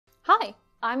Hi,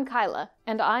 I'm Kyla,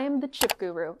 and I am the chip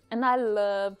guru, and I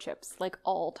love chips, like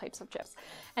all types of chips.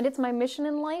 And it's my mission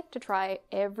in life to try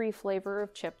every flavor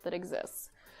of chip that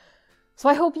exists. So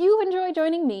I hope you enjoy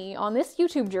joining me on this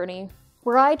YouTube journey,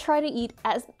 where I try to eat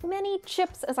as many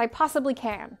chips as I possibly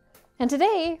can. And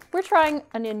today, we're trying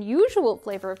an unusual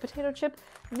flavor of potato chip.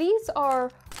 These are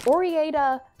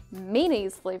Ore-Ida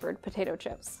mayonnaise flavored potato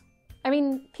chips. I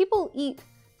mean, people eat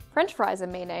French fries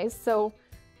and mayonnaise, so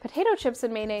potato chips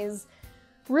and mayonnaise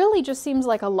really just seems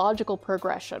like a logical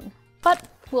progression, but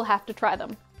we'll have to try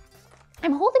them.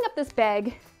 I'm holding up this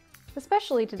bag,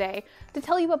 especially today, to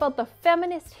tell you about the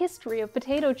feminist history of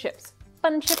potato chips.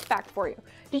 Fun chip fact for you.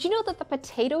 Did you know that the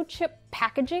potato chip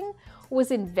packaging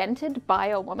was invented by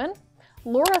a woman?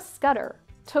 Laura Scudder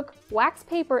took wax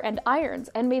paper and irons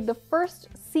and made the first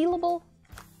sealable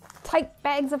tight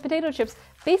bags of potato chips,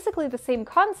 basically the same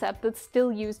concept that's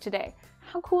still used today.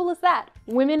 How cool is that?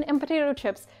 Women and potato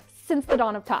chips since the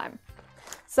dawn of time.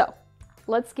 So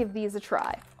let's give these a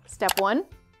try. Step one,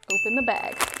 open the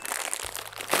bag.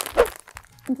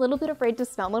 I'm a little bit afraid to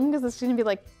smell them because it's gonna be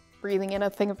like breathing in a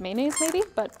thing of mayonnaise maybe,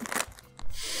 but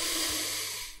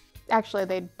actually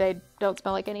they don't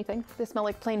smell like anything. They smell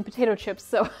like plain potato chips,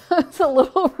 so it's a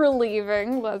little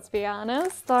relieving, let's be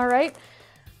honest. All right.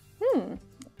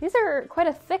 These are quite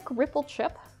a thick ripple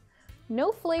chip.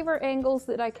 No flavor angles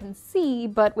that I can see,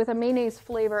 but with a mayonnaise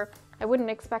flavor, I wouldn't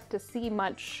expect to see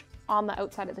much on the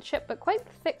outside of the chip, but quite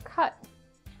thick cut.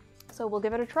 So we'll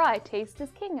give it a try. Taste is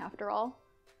king after all.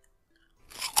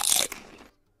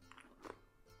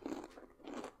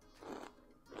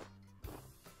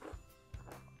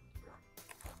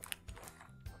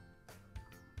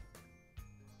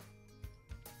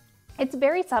 It's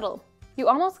very subtle. You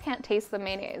almost can't taste the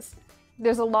mayonnaise.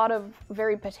 There's a lot of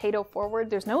very potato forward.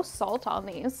 There's no salt on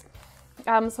these.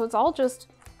 So it's all just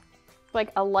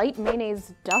like a light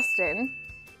mayonnaise dusting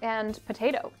and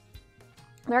potato.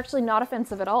 They're actually not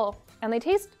offensive at all. And they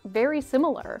taste very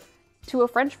similar to a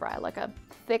French fry, like a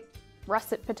thick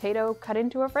russet potato cut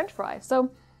into a French fry. So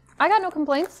I got no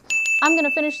complaints. I'm gonna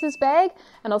finish this bag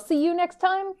and I'll see you next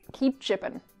time. Keep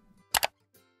chipping.